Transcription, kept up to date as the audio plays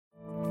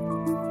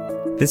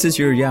This is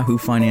your Yahoo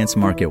Finance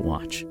Market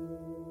Watch.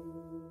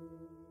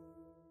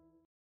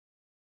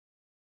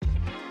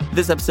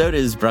 This episode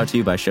is brought to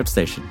you by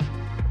ShipStation.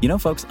 You know,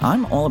 folks,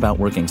 I'm all about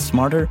working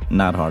smarter,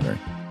 not harder.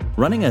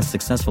 Running a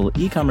successful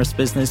e-commerce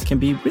business can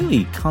be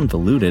really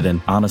convoluted,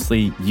 and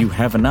honestly, you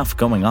have enough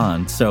going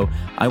on, so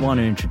I want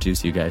to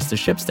introduce you guys to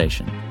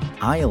ShipStation.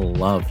 I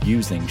love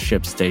using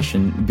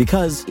ShipStation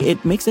because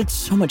it makes it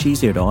so much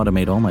easier to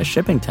automate all my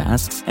shipping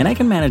tasks, and I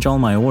can manage all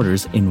my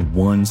orders in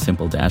one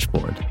simple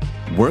dashboard.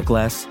 Work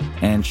less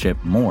and ship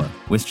more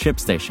with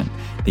ShipStation,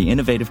 the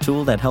innovative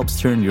tool that helps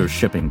turn your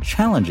shipping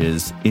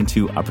challenges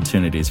into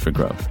opportunities for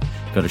growth.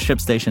 Go to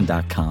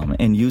ShipStation.com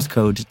and use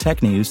code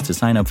TechNews to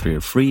sign up for your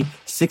free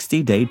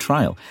 60-day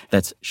trial.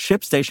 That's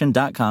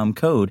ShipStation.com,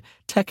 code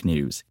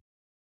TechNews.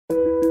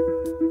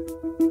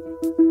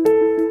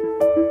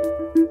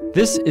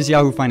 This is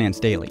Yahoo Finance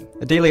Daily,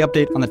 a daily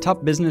update on the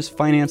top business,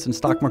 finance, and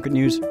stock market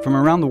news from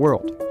around the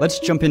world. Let's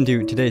jump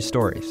into today's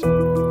stories.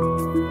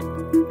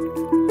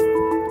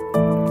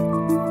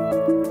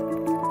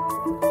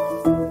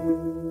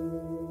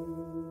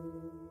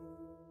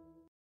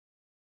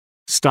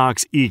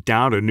 Stocks eked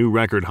out a new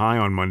record high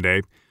on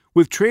Monday,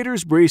 with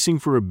traders bracing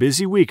for a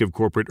busy week of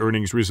corporate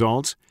earnings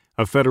results,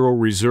 a Federal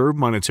Reserve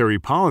monetary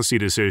policy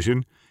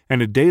decision,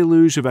 and a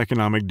deluge of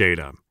economic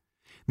data.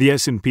 The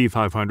S&P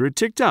 500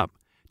 ticked up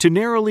to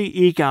narrowly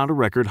eke out a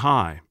record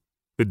high.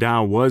 The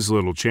Dow was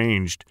little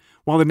changed,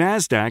 while the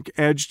Nasdaq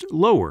edged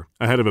lower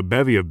ahead of a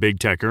bevy of big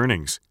tech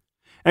earnings.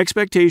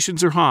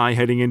 Expectations are high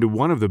heading into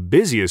one of the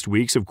busiest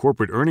weeks of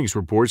corporate earnings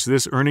reports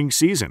this earnings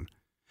season.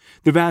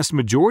 The vast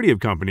majority of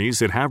companies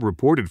that have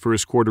reported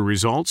first-quarter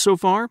results so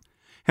far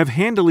have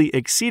handily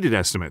exceeded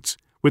estimates,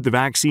 with the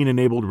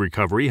vaccine-enabled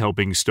recovery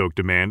helping stoke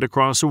demand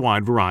across a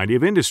wide variety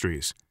of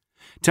industries.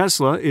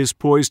 Tesla is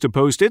poised to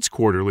post its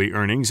quarterly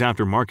earnings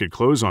after market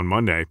close on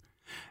Monday.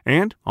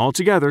 And,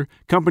 altogether,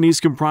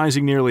 companies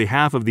comprising nearly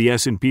half of the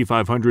S&P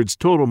 500's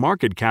total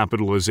market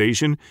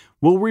capitalization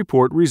will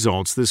report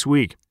results this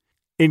week,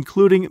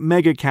 including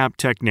mega-cap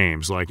tech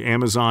names like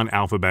Amazon,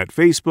 Alphabet,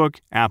 Facebook,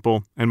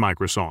 Apple, and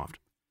Microsoft.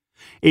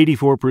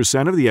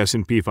 84% of the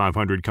S&P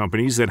 500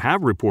 companies that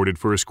have reported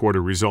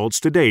first-quarter results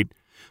to date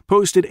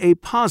posted a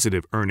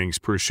positive earnings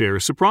per share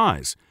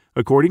surprise,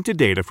 according to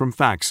data from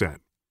FactSet.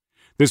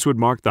 This would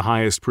mark the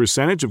highest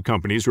percentage of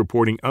companies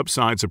reporting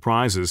upside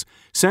surprises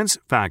since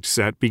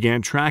FactSet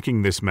began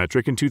tracking this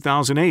metric in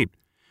 2008,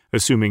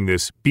 assuming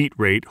this beat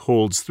rate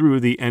holds through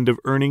the end of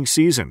earnings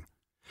season.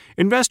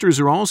 Investors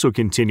are also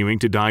continuing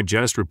to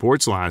digest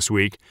reports last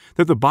week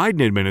that the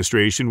Biden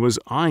administration was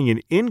eyeing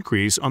an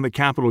increase on the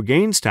capital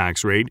gains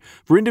tax rate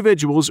for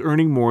individuals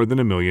earning more than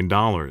 $1 million.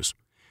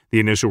 The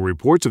initial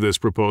reports of this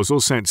proposal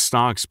sent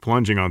stocks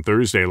plunging on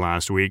Thursday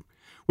last week,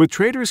 with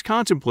traders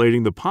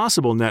contemplating the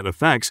possible net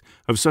effects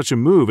of such a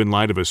move in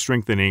light of a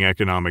strengthening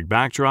economic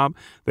backdrop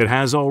that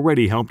has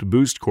already helped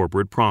boost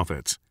corporate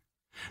profits.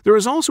 There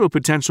is also a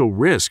potential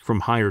risk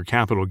from higher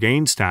capital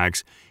gains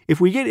tax if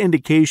we get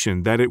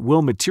indication that it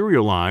will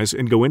materialize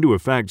and go into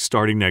effect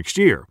starting next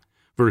year,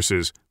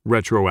 versus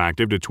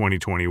retroactive to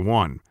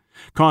 2021,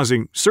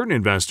 causing certain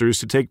investors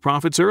to take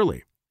profits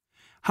early.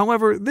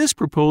 However, this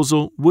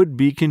proposal would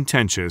be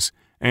contentious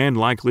and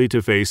likely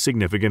to face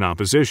significant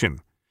opposition.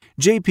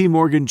 J.P.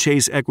 Morgan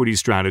Chase equity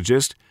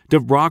strategist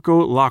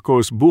Devrako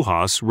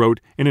Lakos-Buhas wrote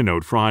in a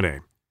note Friday.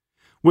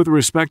 With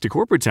respect to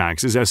corporate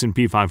taxes,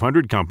 S&P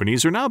 500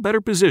 companies are now better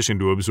positioned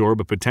to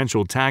absorb a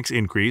potential tax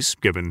increase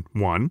given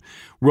 1.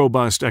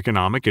 Robust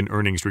economic and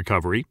earnings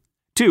recovery,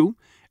 2.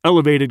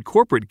 Elevated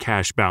corporate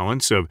cash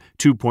balance of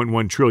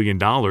 $2.1 trillion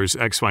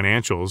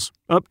ex-financials,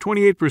 up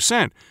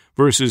 28%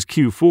 versus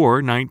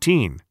Q4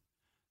 19,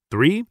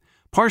 3.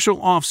 Partial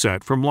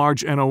offset from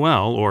large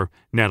NOL or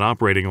net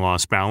operating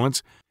loss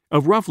balance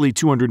of roughly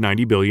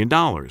 $290 billion.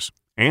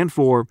 And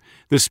 4,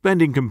 the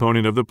spending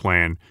component of the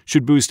plan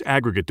should boost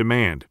aggregate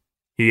demand,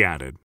 he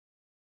added.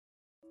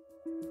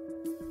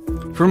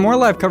 For more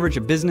live coverage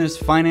of business,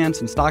 finance,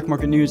 and stock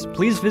market news,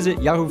 please visit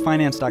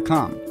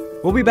yahoofinance.com.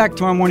 We'll be back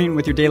tomorrow morning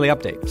with your daily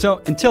update.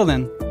 So until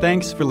then,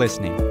 thanks for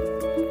listening.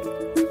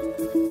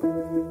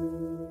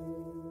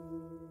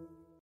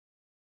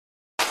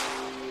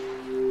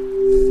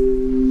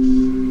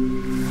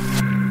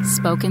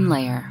 Spoken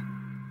Layer.